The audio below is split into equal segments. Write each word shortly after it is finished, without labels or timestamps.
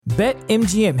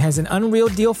BetMGM has an unreal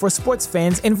deal for sports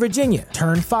fans in Virginia.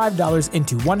 Turn $5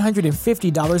 into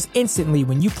 $150 instantly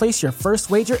when you place your first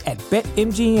wager at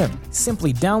BetMGM.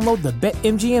 Simply download the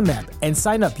BetMGM app and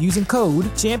sign up using code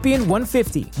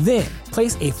Champion150. Then,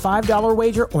 place a $5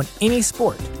 wager on any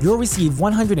sport. You'll receive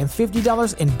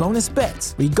 $150 in bonus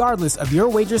bets, regardless of your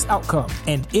wager's outcome.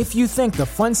 And if you think the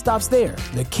fun stops there,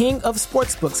 the King of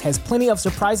Sportsbooks has plenty of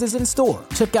surprises in store.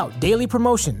 Check out daily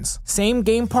promotions,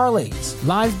 same-game parlays,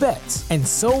 live bets, and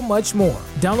so much more.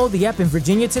 Download the app in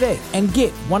Virginia today and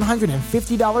get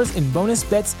 $150 in bonus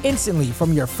bets instantly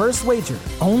from your first wager.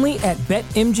 Only at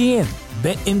BetMGM.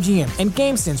 BetMGM and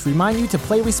GameSense remind you to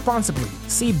play responsibly.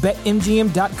 See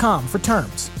BetMGM.com for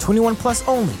terms. 21 plus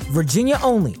only. Virginia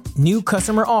only. New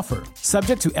customer offer.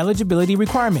 Subject to eligibility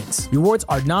requirements. Rewards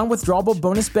are non-withdrawable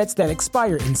bonus bets that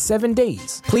expire in 7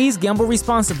 days. Please gamble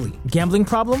responsibly. Gambling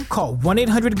problem? Call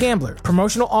 1-800-GAMBLER.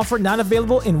 Promotional offer not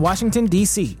available in Washington,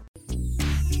 D.C.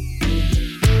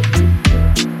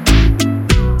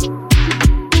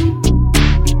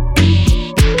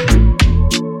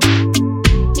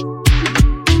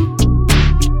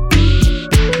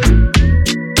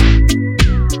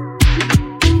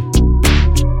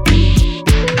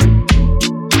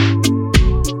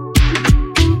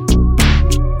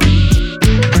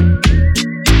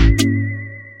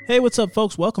 Hey, what's up,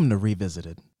 folks? Welcome to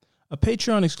Revisited, a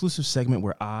Patreon-exclusive segment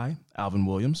where I, Alvin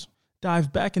Williams,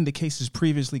 dive back into cases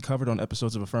previously covered on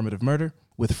episodes of Affirmative Murder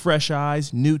with fresh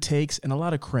eyes, new takes, and a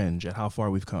lot of cringe at how far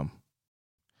we've come.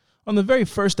 On the very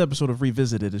first episode of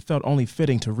Revisited, it felt only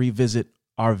fitting to revisit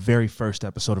our very first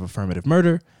episode of Affirmative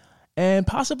Murder and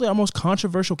possibly our most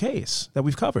controversial case that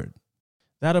we've covered.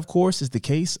 That, of course, is the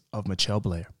case of Mitchelle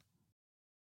Blair.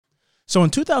 So in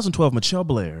 2012, Mitchelle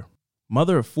Blair,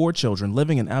 mother of 4 children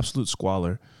living in absolute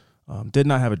squalor, did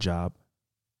not have a job,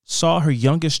 saw her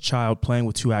youngest child playing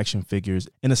with 2 action figures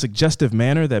in a suggestive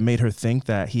manner that made her think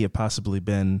that he had possibly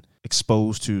been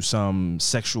exposed to some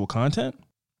sexual content.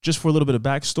 Just for a little bit of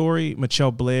backstory,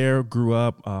 Mitchelle Blair grew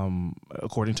up,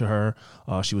 according to her,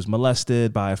 she was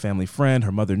molested by a family friend.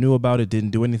 Her mother knew about it, didn't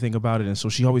do anything about it, and so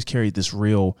she always carried this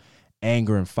real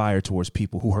anger and fire towards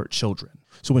people who hurt children.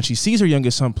 So when she sees her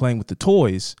youngest son playing with the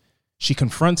toys, she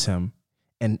confronts him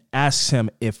and asks him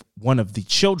if one of the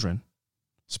children,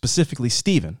 specifically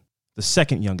Stephen, the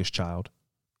second youngest child,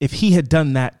 if he had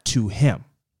done that to him.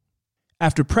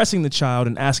 After pressing the child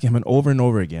and asking him over and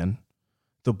over again,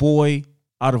 the boy,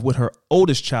 out of what her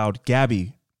oldest child,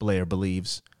 Gabby Blair,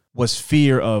 believes was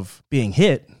fear of being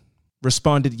hit,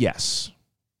 responded yes.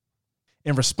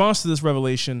 In response to this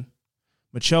revelation,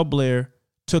 Mitchelle Blair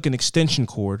took an extension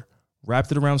cord,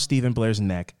 wrapped it around Stephen Blair's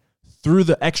neck, threw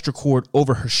the extra cord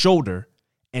over her shoulder,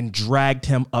 and dragged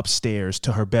him upstairs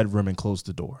to her bedroom and closed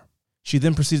the door. She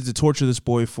then proceeded to torture this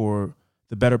boy for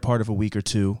the better part of a week or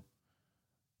two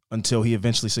until he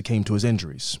eventually succumbed to his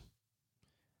injuries.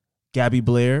 Gabby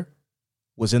Blair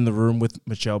was in the room with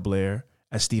Mitchelle Blair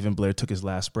as Stephen Blair took his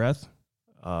last breath.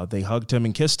 They hugged him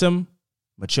and kissed him.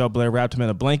 Mitchelle Blair wrapped him in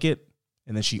a blanket,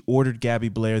 and then she ordered Gabby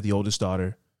Blair, the oldest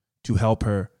daughter, to help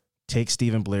her take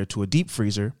Stephen Blair to a deep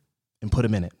freezer and put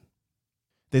him in it.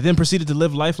 They then proceeded to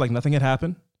live life like nothing had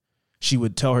happened. She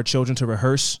would tell her children to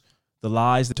rehearse the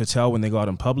lies to tell when they go out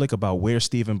in public about where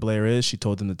Stephen Blair is. She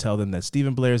told them to tell them that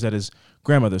Stephen Blair is at his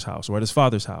grandmother's house or at his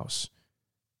father's house.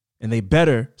 And they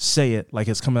better say it like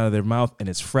it's coming out of their mouth and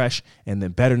it's fresh, and there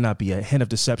better not be a hint of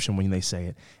deception when they say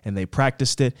it. And they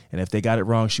practiced it, and if they got it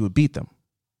wrong, she would beat them.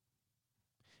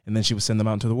 And then she would send them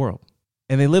out into the world.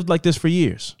 And they lived like this for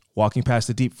years, walking past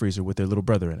the deep freezer with their little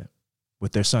brother in it,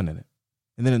 with their son in it.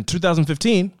 And then in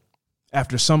 2015,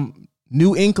 after some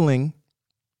new inkling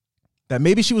that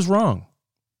maybe she was wrong,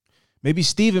 maybe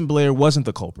Stephen Blair wasn't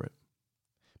the culprit,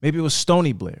 maybe it was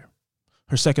Stoney Blair,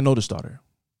 her second oldest daughter,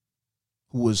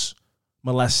 who was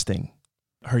molesting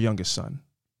her youngest son,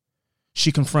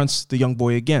 she confronts the young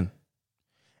boy again,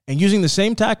 and using the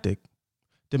same tactic,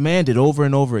 demanded over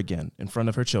and over again in front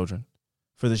of her children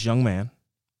for this young man,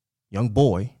 young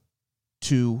boy,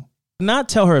 to not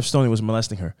tell her if Stoney was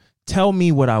molesting her. Tell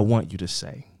me what I want you to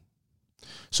say.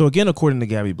 So again, according to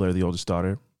Gabby Blair, the oldest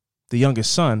daughter, the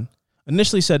youngest son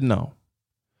initially said no.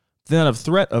 Then out of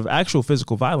threat of actual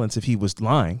physical violence if he was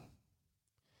lying,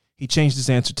 he changed his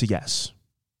answer to yes.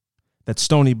 That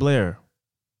Stoney Blair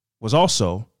was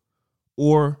also,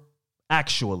 or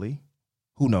actually,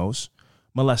 who knows,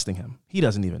 molesting him. He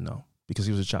doesn't even know because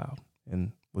he was a child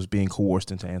and was being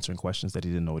coerced into answering questions that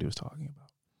he didn't know what he was talking about.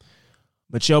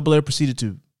 Mitchelle Blair proceeded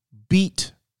to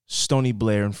beat Stoney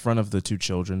Blair in front of the 2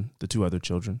 children, the 2 other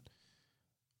children,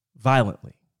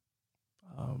 violently.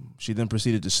 She then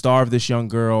proceeded to starve this young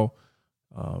girl,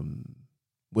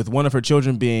 With one of her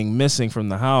children being missing from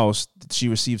the house, she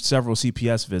received several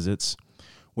CPS visits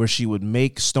where she would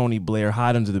make Stony Blair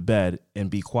hide under the bed and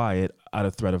be quiet out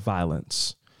of threat of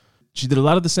violence. She did a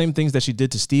lot of the same things that she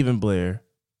did to Stephen Blair,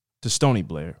 to Stony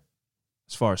Blair,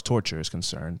 as far as torture is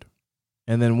concerned.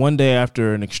 And then one day,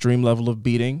 after an extreme level of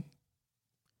beating,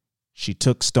 she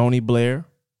took Stony Blair,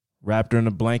 wrapped her in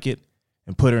a blanket,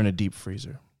 and put her in a deep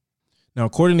freezer. Now,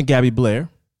 according to Gabby Blair,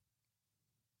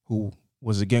 who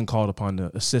was again called upon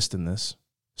to assist in this,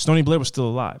 Stony Blair was still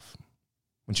alive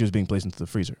when she was being placed into the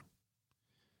freezer.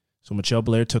 So Mitchelle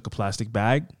Blair took a plastic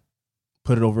bag,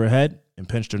 put it over her head, and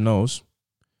pinched her nose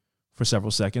for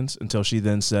several seconds until she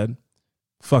then said,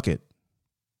 "Fuck it.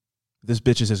 This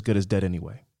bitch is as good as dead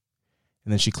anyway."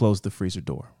 And then she closed the freezer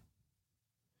door.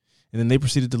 And then they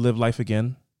proceeded to live life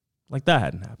again like that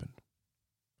hadn't happened.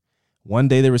 One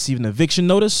day they receive an eviction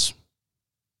notice,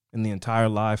 and the entire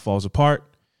lie falls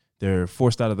apart. They're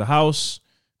forced out of the house.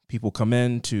 People come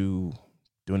in to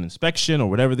do an inspection or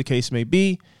whatever the case may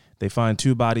be. They find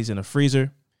 2 bodies in a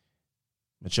freezer.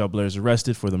 Mitchelle Blair is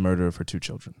arrested for the murder of her 2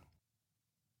 children.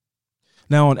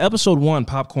 Now, on episode 1,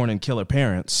 Popcorn and Killer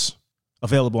Parents,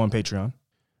 available on Patreon,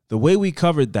 the way we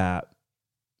covered that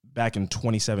back in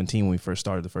 2017 when we first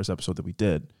started the first episode that we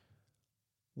did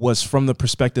was from the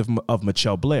perspective of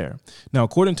Mitchelle Blair. Now,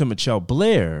 according to Mitchelle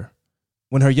Blair,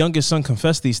 when her youngest son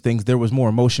confessed these things, there was more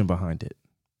emotion behind it.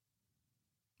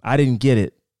 I didn't get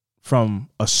it from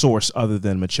a source other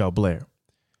than Mitchelle Blair.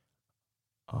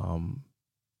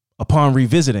 Upon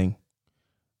revisiting,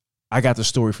 I got the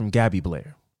story from Gabby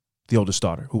Blair, the oldest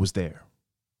daughter, who was there.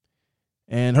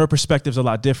 And her perspective's a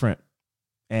lot different.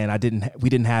 And we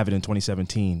didn't have it in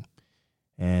 2017.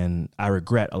 And I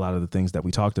regret a lot of the things that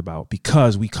we talked about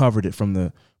because we covered it from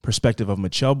the perspective of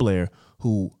Mitchelle Blair,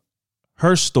 who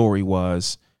her story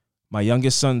was, my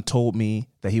youngest son told me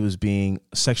that he was being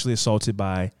sexually assaulted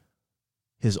by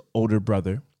his older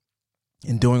brother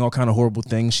and doing all kind of horrible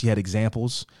things. She had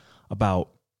examples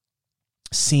about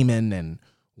semen and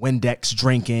Windex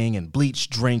drinking and bleach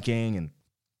drinking and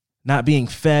not being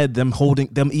fed, them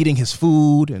eating his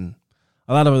food and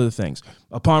a lot of other things.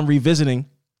 Upon revisiting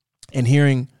and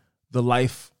hearing the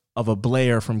life of a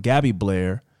Blair from Gabby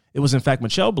Blair, it was in fact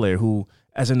Mitchelle Blair who,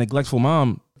 as a neglectful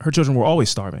mom, her children were always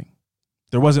starving.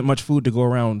 There wasn't much food to go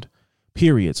around,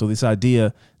 period. So this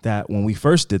idea that when we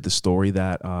first did the story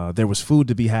that there was food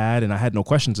to be had and I had no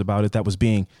questions about it, that was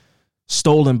being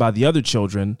stolen by the other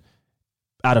children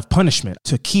out of punishment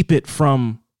to keep it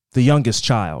from the youngest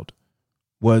child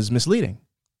was misleading.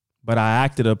 But I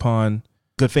acted upon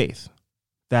good faith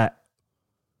that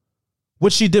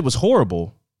what she did was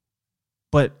horrible,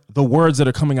 but the words that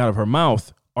are coming out of her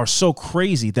mouth are so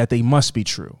crazy that they must be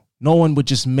true. No one would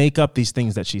just make up these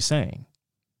things that she's saying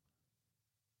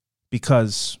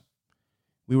because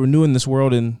we were new in this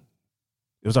world and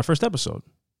it was our first episode.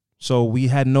 So we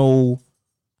had no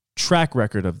track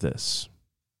record of this.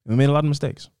 We made a lot of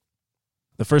mistakes.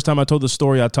 The first time I told the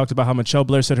story, I talked about how Mitchelle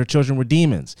Blair said her children were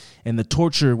demons. And the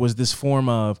torture was this form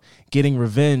of getting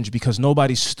revenge because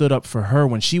nobody stood up for her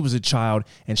when she was a child.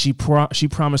 And she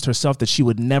promised herself that she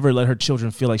would never let her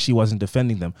children feel like she wasn't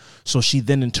defending them. So she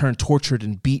then in turn tortured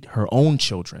and beat her own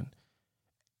children.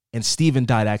 And Stephen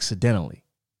died accidentally.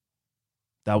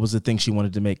 That was the thing she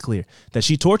wanted to make clear. That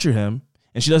she tortured him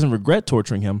and she doesn't regret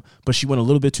torturing him, but she went a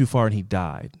little bit too far and he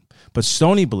died. But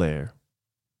Stony Blair,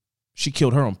 she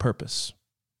killed her on purpose.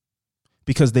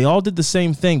 Because they all did the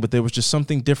same thing, but there was just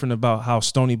something different about how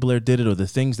Stony Blair did it or the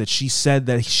things that she said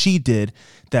that she did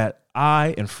that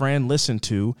I and Fran listened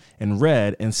to and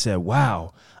read and said,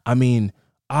 wow, I mean,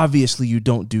 obviously you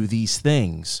don't do these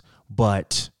things,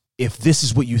 but if this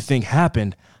is what you think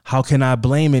happened, how can I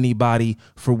blame anybody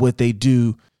for what they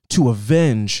do to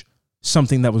avenge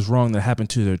something that was wrong that happened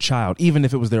to their child, even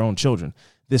if it was their own children?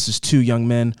 This is 2 young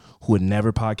men who had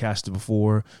never podcasted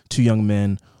before, 2 young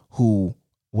men who,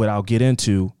 what I'll get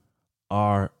into,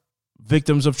 are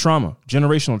victims of trauma,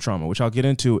 generational trauma, which I'll get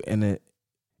into. And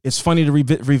it's funny to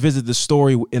revisit the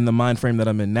story in the mind frame that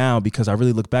I'm in now because I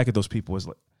really look back at those people as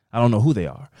like, I don't know who they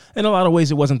are. In a lot of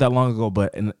ways, it wasn't that long ago,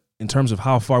 but in terms of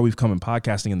how far we've come in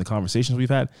podcasting and the conversations we've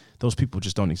had, those people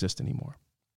just don't exist anymore.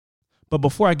 But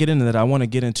before I get into that, I want to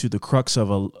get into the crux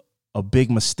of a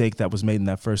big mistake that was made in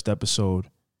that first episode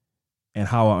and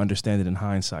how I understand it in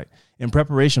hindsight. In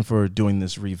preparation for doing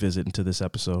this revisit into this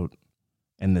episode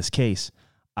and this case,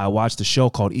 I watched a show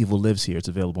called Evil Lives Here. It's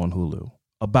available on Hulu,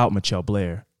 about Mitchelle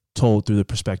Blair, told through the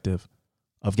perspective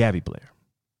of Gabby Blair.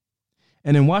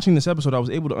 And in watching this episode, I was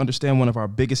able to understand one of our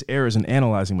biggest errors in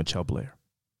analyzing Mitchelle Blair.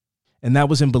 And that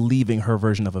was in believing her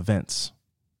version of events,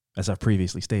 as I've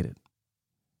previously stated.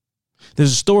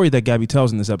 There's a story that Gabby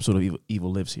tells in this episode of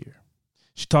Evil Lives Here.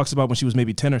 She talks about when she was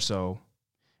maybe 10 or so,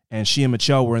 and she and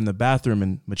Mitchelle were in the bathroom,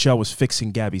 and Mitchelle was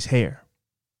fixing Gabby's hair.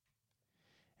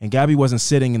 And Gabby wasn't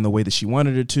sitting in the way that she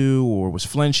wanted her to, or was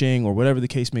flinching, or whatever the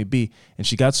case may be. And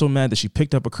she got so mad that she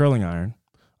picked up a curling iron,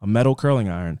 a metal curling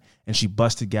iron, and she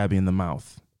busted Gabby in the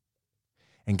mouth.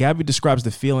 And Gabby describes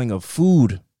the feeling of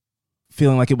food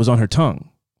feeling like it was on her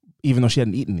tongue, even though she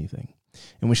hadn't eaten anything.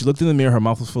 And when she looked in the mirror, her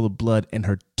mouth was full of blood, and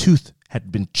her tooth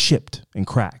had been chipped and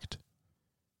cracked.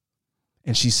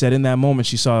 And she said in that moment,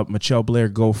 she saw Mitchelle Blair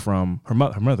go from her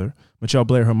mother, Mitchelle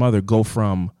Blair, her mother, go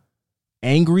from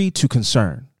angry to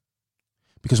concern.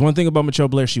 Because one thing about Mitchelle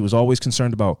Blair, she was always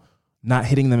concerned about not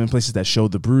hitting them in places that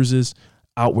showed the bruises,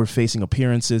 outward-facing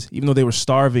appearances. Even though they were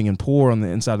starving and poor on the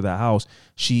inside of that house,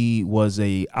 she was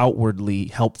a outwardly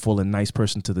helpful and nice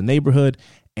person to the neighborhood,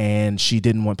 and she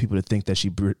didn't want people to think that she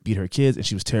beat her kids, and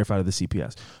she was terrified of the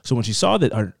CPS. So when she saw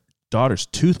that her daughter's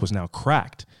tooth was now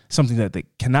cracked, something that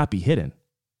cannot be hidden,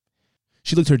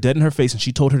 she looked her dead in her face, and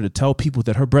she told her to tell people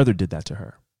that her brother did that to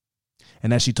her.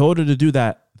 And as she told her to do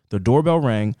that, the doorbell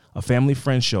rang, a family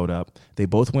friend showed up, they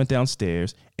both went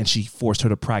downstairs, and she forced her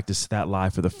to practice that lie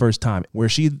for the first time, where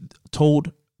she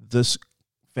told this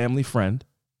family friend,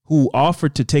 who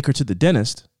offered to take her to the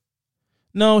dentist,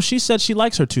 no, she said she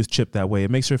likes her tooth chipped that way.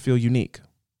 It makes her feel unique.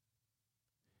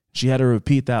 She had to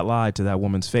repeat that lie to that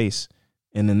woman's face.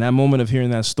 And in that moment of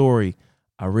hearing that story,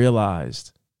 I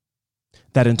realized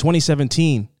that in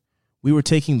 2017, we were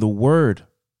taking the word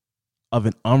of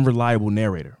an unreliable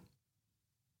narrator.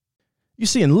 You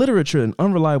see, in literature, an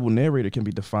unreliable narrator can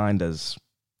be defined as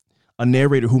a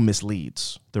narrator who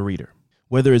misleads the reader,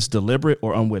 whether it's deliberate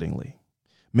or unwittingly.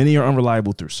 Many are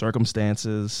unreliable through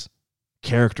circumstances,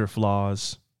 character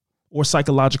flaws, or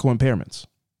psychological impairments.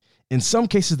 In some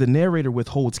cases, the narrator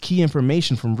withholds key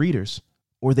information from readers,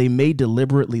 or they may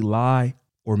deliberately lie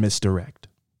or misdirect.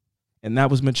 And that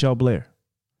was Mitchelle Blair,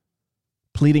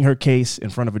 pleading her case in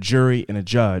front of a jury and a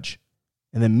judge,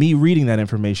 and then me reading that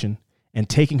information and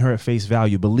taking her at face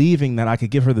value, believing that I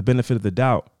could give her the benefit of the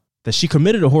doubt that she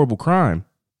committed a horrible crime,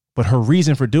 but her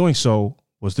reason for doing so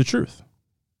was the truth.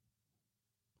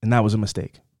 And that was a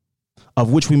mistake,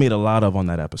 of which we made a lot of on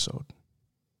that episode.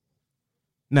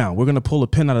 Now, we're going to pull a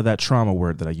pin out of that trauma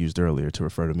word that I used earlier to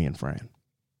refer to me and Fran.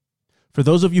 For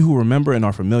those of you who remember and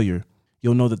are familiar,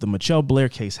 you'll know that the Mitchelle Blair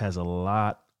case has a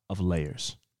lot of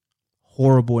layers,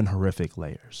 horrible and horrific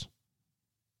layers.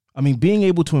 I mean, being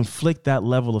able to inflict that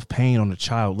level of pain on a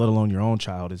child, let alone your own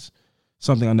child, is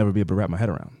something I'll never be able to wrap my head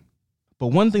around. But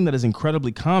one thing that is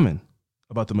incredibly common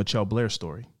about the Mitchelle Blair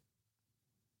story,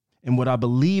 and what I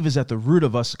believe is at the root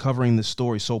of us covering this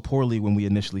story so poorly when we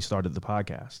initially started the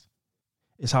podcast,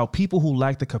 is how people who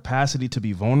lack the capacity to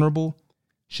be vulnerable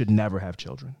should never have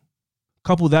children.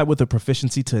 Couple that with a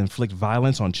proficiency to inflict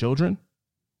violence on children,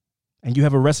 and you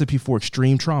have a recipe for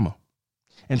extreme trauma.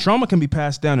 And trauma can be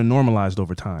passed down and normalized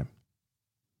over time.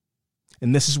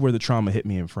 And this is where the trauma hit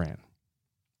me and Fran.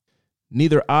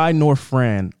 Neither I nor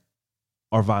Fran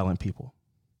are violent people.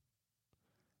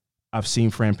 I've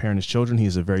seen Fran parent his children. He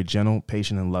is a very gentle,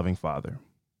 patient, and loving father.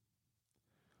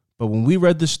 But when we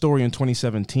read this story in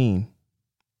 2017,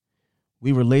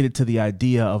 we related to the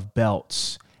idea of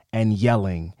belts and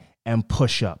yelling and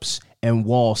push-ups and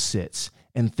wall sits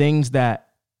and things that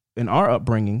in our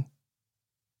upbringing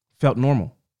felt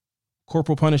normal.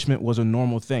 Corporal punishment was a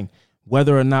normal thing.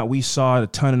 Whether or not we saw it a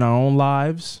ton in our own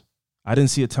lives, I didn't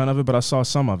see a ton of it, but I saw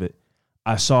some of it.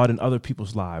 I saw it in other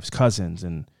people's lives, cousins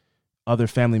and other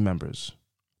family members.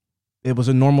 It was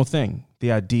a normal thing,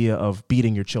 the idea of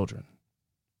beating your children.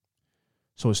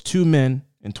 So as two men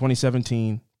in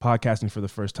 2017, podcasting for the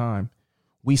first time,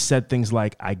 we said things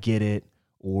like, I get it,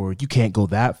 or you can't go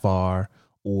that far,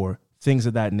 or things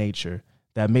of that nature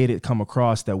that made it come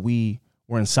across that we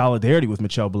were in solidarity with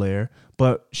Mitchelle Blair,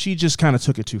 but she just kind of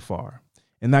took it too far.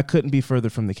 And that couldn't be further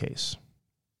from the case.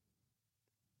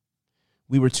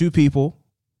 We were two people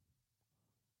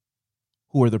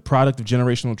who were the product of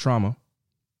generational trauma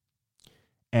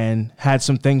and had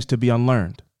some things to be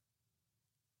unlearned.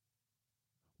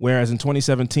 Whereas in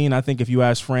 2017, I think if you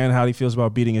asked Fran how he feels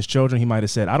about beating his children, he might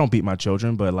have said, I don't beat my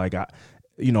children, but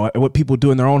what people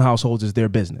do in their own households is their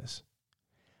business.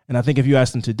 And I think if you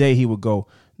asked him today, he would go,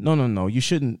 no, you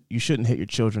shouldn't hit your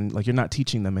children. Like, you're not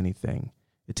teaching them anything.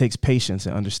 It takes patience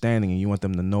and understanding, and you want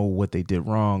them to know what they did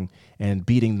wrong, and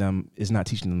beating them is not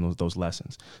teaching them those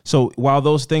lessons. So while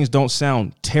those things don't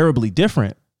sound terribly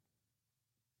different,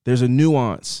 there's a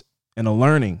nuance and a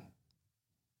learning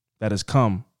that has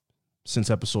come since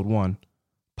episode 1,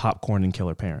 Popcorn and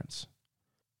Killer Parents.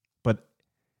 But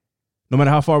no matter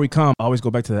how far we come, I always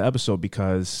go back to the episode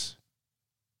because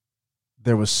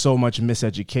there was so much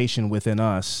miseducation within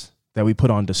us that we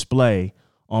put on display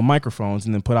on microphones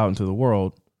and then put out into the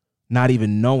world, not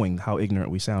even knowing how ignorant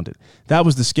we sounded. That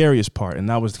was the scariest part. And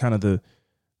that was kind of the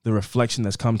reflection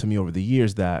that's come to me over the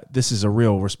years, that this is a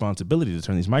real responsibility to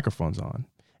turn these microphones on.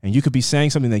 And you could be saying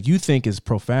something that you think is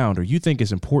profound, or you think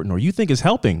is important, or you think is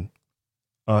helping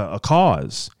a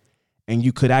cause, and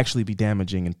you could actually be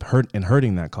damaging and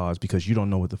hurting that cause because you don't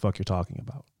know what the fuck you're talking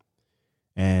about.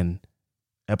 And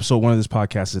episode 1 of this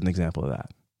podcast is an example of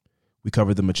that. We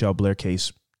covered the Mitchelle Blair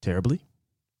case terribly.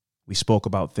 We spoke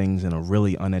about things in a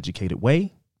really uneducated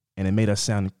way, and it made us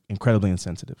sound incredibly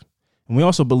insensitive. And we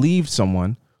also believed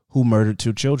someone who murdered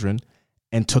 2 children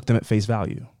and took them at face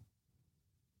value,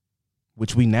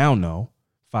 which we now know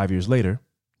 5 years later,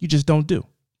 you just don't do.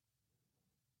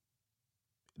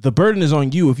 The burden is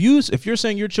on you. If you're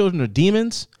saying your children are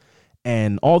demons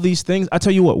and all these things, I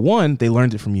tell you what, one, they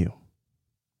learned it from you,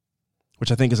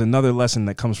 which I think is another lesson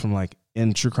that comes from, like,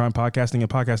 in true crime podcasting and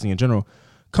podcasting in general,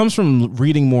 comes from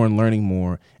reading more and learning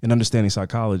more and understanding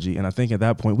psychology. And I think at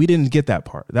that point, we didn't get that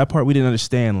part. That part we didn't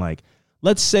understand. Like,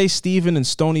 let's say Stephen and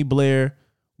Stoney Blair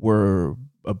were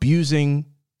abusing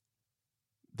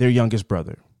their youngest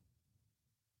brother.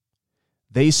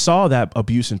 They saw that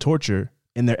abuse and torture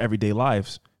in their everyday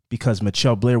lives because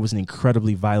Mitchelle Blair was an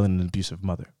incredibly violent and abusive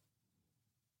mother,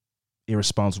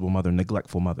 irresponsible mother,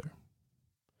 neglectful mother.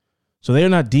 So they're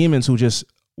not demons who just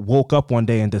woke up one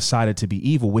day and decided to be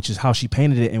evil, which is how she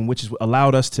painted it, and which is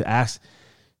allowed us to ask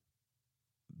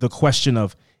the question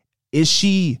of, is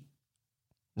she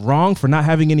wrong for not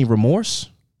having any remorse?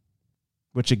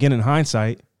 Which, again, in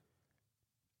hindsight,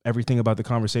 everything about the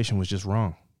conversation was just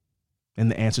wrong.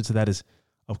 And the answer to that is,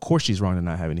 of course she's wrong to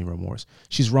not have any remorse.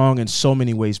 She's wrong in so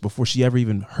many ways before she ever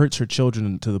even hurts her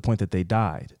children to the point that they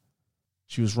died.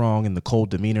 She was wrong in the cold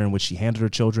demeanor in which she handled her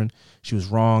children. She was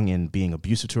wrong in being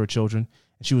abusive to her children.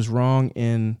 And she was wrong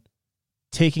in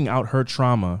taking out her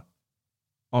trauma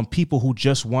on people who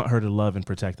just want her to love and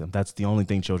protect them. That's the only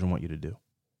thing children want you to do.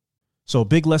 So a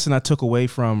big lesson I took away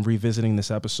from revisiting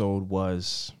this episode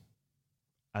was,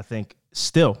 I think,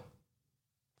 still,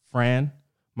 Fran,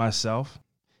 myself,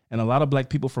 and a lot of black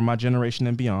people from my generation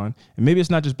and beyond, and maybe it's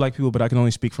not just black people, but I can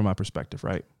only speak from my perspective,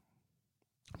 right?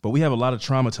 But we have a lot of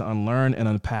trauma to unlearn and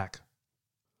unpack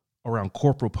around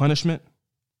corporal punishment,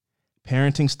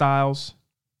 parenting styles,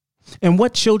 and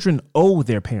what children owe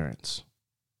their parents.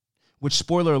 Which,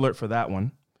 spoiler alert for that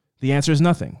one, the answer is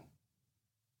nothing.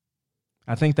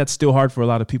 I think that's still hard for a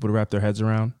lot of people to wrap their heads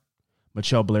around.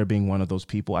 Mitchelle Blair being one of those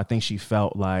people. I think she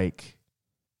felt like,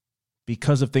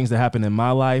 because of things that happened in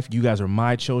my life, you guys are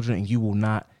my children and you will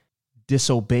not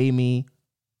disobey me,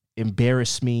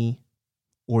 embarrass me,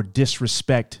 or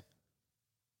disrespect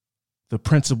the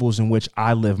principles in which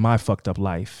I live my fucked up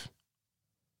life,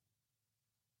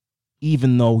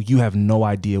 even though you have no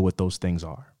idea what those things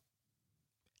are.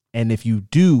 And if you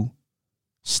do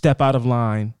step out of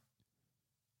line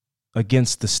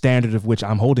against the standard of which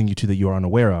I'm holding you to that you're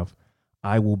unaware of,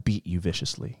 I will beat you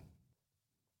viciously.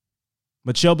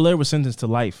 Mitchelle Blair was sentenced to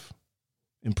life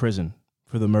in prison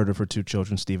for the murder of her 2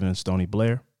 children, Stephen and Stoney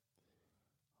Blair.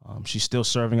 She's still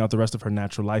serving out the rest of her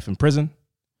natural life in prison.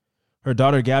 Her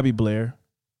daughter, Gabby Blair,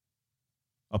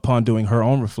 upon doing her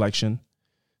own reflection,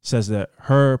 says that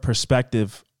her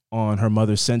perspective on her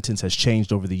mother's sentence has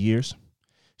changed over the years.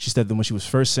 She said that when she was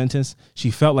first sentenced,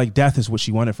 she felt like death is what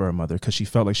she wanted for her mother because she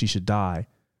felt like she should die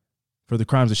for the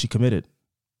crimes that she committed,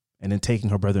 and then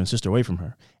taking her brother and sister away from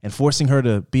her and forcing her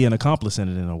to be an accomplice in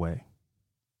it in a way.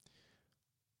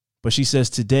 But she says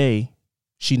today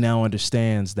she now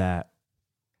understands that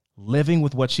living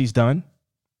with what she's done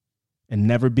and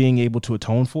never being able to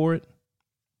atone for it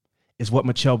is what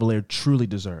Mitchelle Blair truly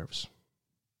deserves.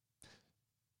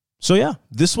 So yeah,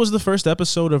 this was the first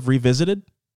episode of Revisited.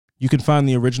 You can find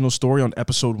the original story on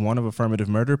episode 1 of Affirmative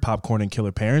Murder, Popcorn and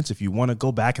Killer Parents, if you want to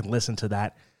go back and listen to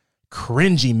that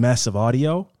cringy mess of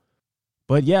audio.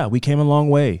 But yeah, we came a long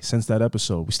way since that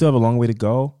episode. We still have a long way to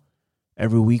go.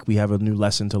 Every week we have a new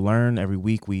lesson to learn. Every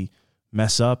week we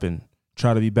mess up and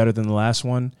try to be better than the last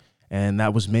one. And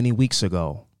that was many weeks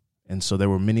ago. And so there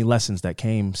were many lessons that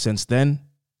came since then.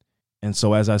 And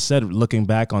so, as I said, looking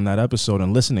back on that episode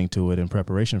and listening to it in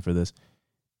preparation for this,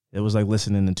 it was like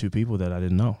listening to 2 people that I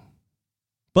didn't know.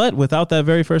 But without that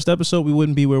very first episode, we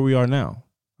wouldn't be where we are now.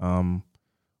 One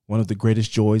of the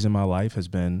greatest joys in my life has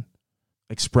been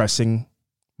expressing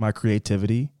my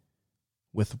creativity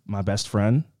with my best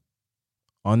friend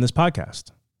on this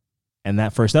podcast. And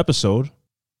that first episode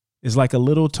is like a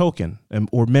little token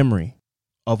or memory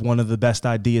of one of the best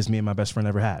ideas me and my best friend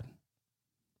ever had.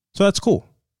 So that's cool.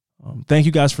 Thank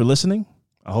you guys for listening.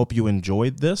 I hope you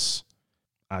enjoyed this.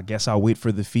 I guess I'll wait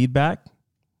for the feedback,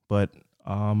 but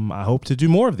I hope to do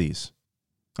more of these.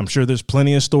 I'm sure there's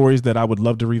plenty of stories that I would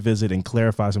love to revisit and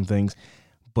clarify some things,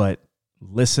 but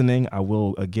listening, I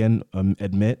will again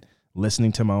admit,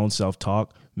 listening to my own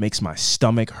self-talk makes my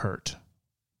stomach hurt.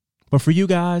 But for you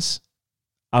guys,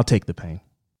 I'll take the pain.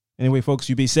 Anyway, folks,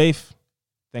 you be safe.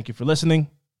 Thank you for listening.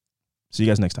 See you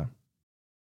guys next time.